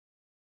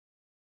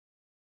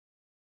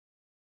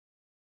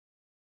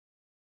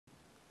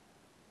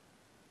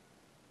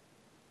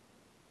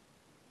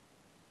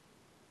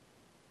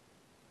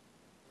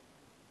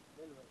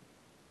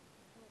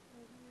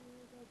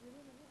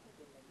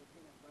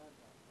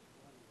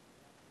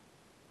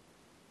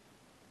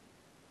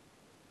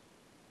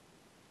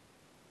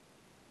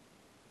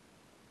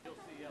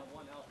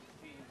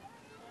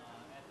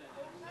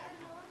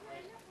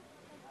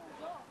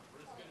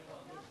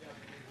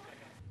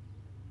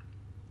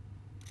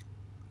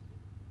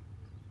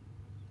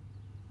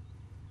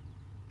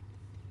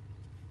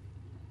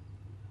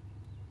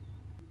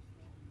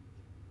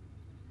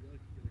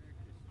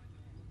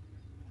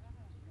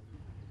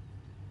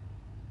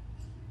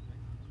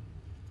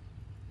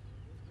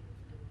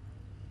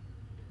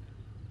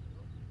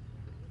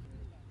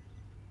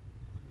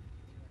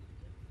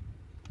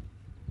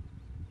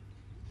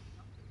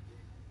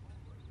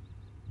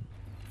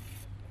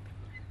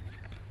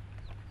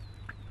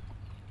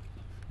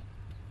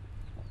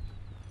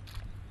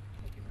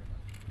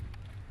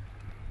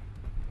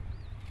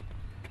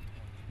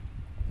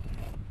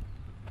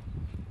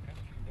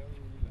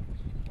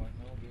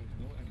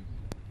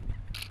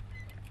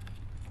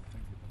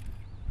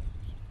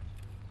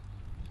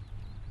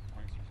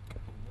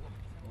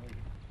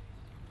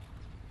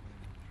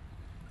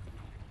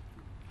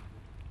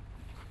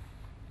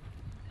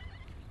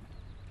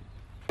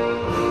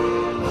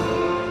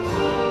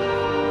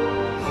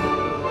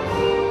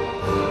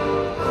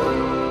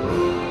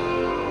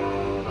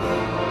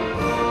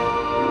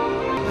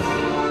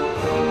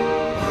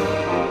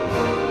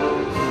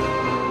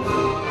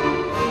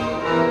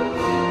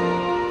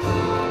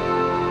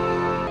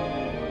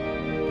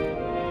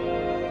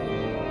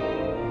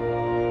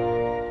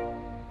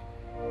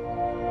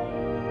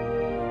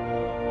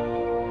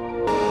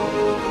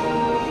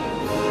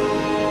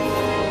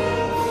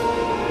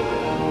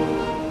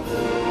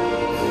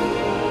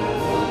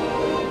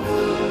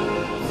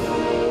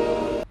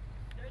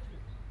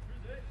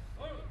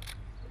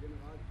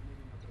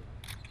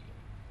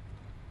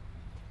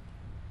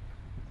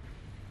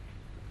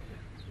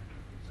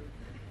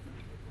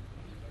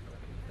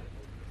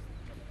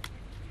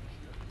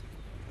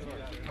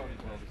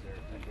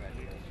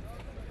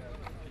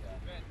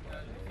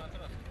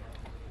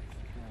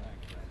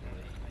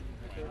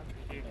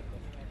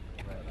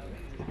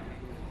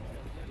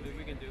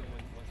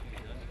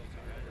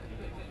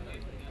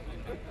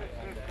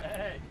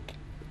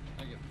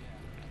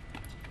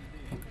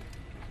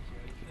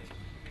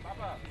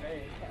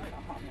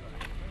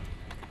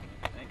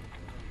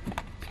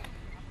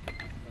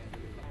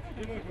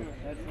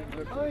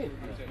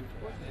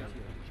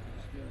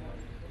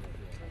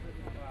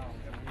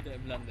Wieder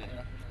im Lande,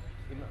 ja.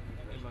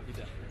 Immer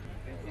wieder.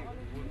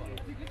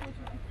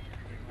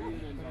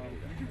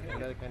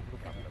 Kein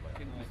Programm dabei.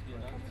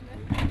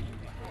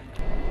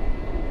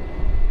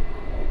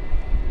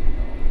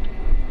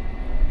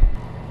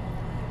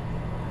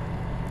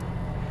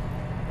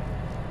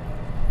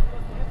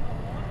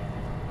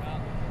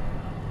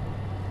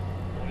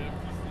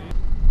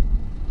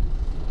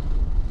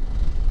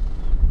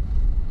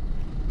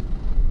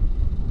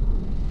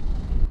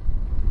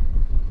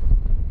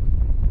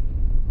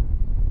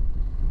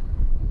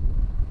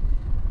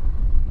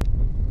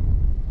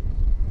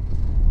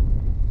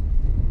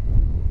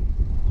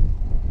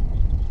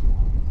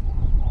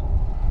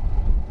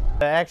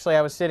 Actually,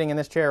 I was sitting in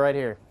this chair right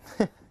here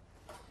I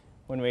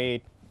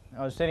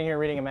was sitting here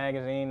reading a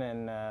magazine,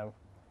 and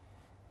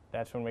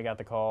that's when we got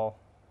the call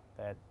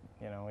that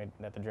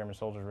that the German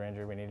soldiers were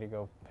injured. We needed to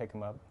go pick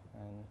them up,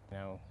 and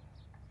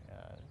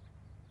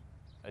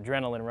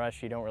adrenaline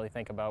rush. You don't really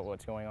think about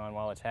what's going on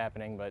while it's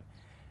happening, but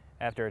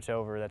after it's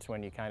over, that's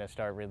when you kind of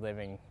start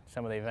reliving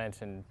some of the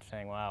events and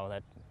saying, "Wow,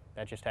 that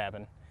just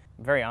happened."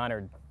 I'm very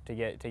honored to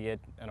get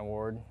an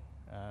award.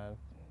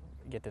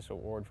 Get this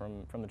award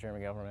from the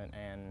German government,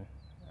 and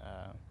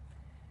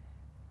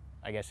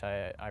I guess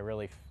I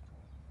really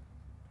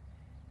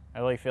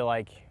feel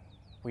like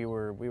we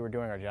were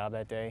doing our job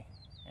that day,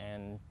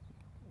 and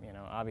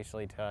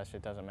obviously to us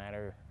it doesn't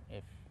matter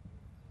if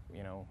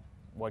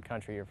what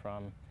country you're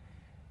from.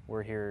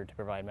 We're here to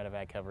provide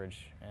medevac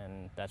coverage,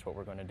 and that's what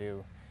we're going to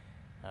do.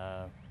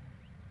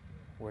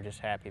 We're just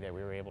happy that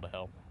we were able to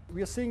help.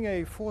 We are seeing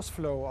a force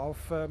flow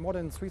of more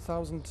than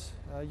 3,000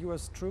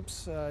 US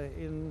troops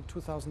in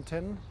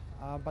 2010,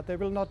 but they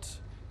will not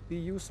be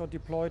used or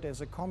deployed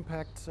as a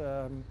compact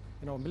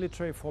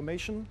military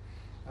formation.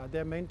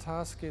 Their main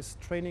task is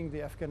training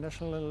the Afghan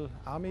National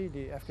Army,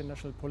 the Afghan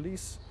National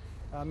Police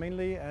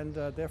mainly, and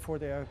therefore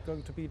they are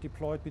going to be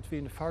deployed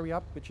between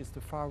Faryab, which is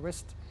the far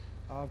west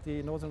of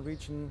the northern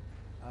region,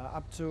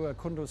 up to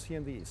Kunduz here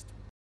in the east.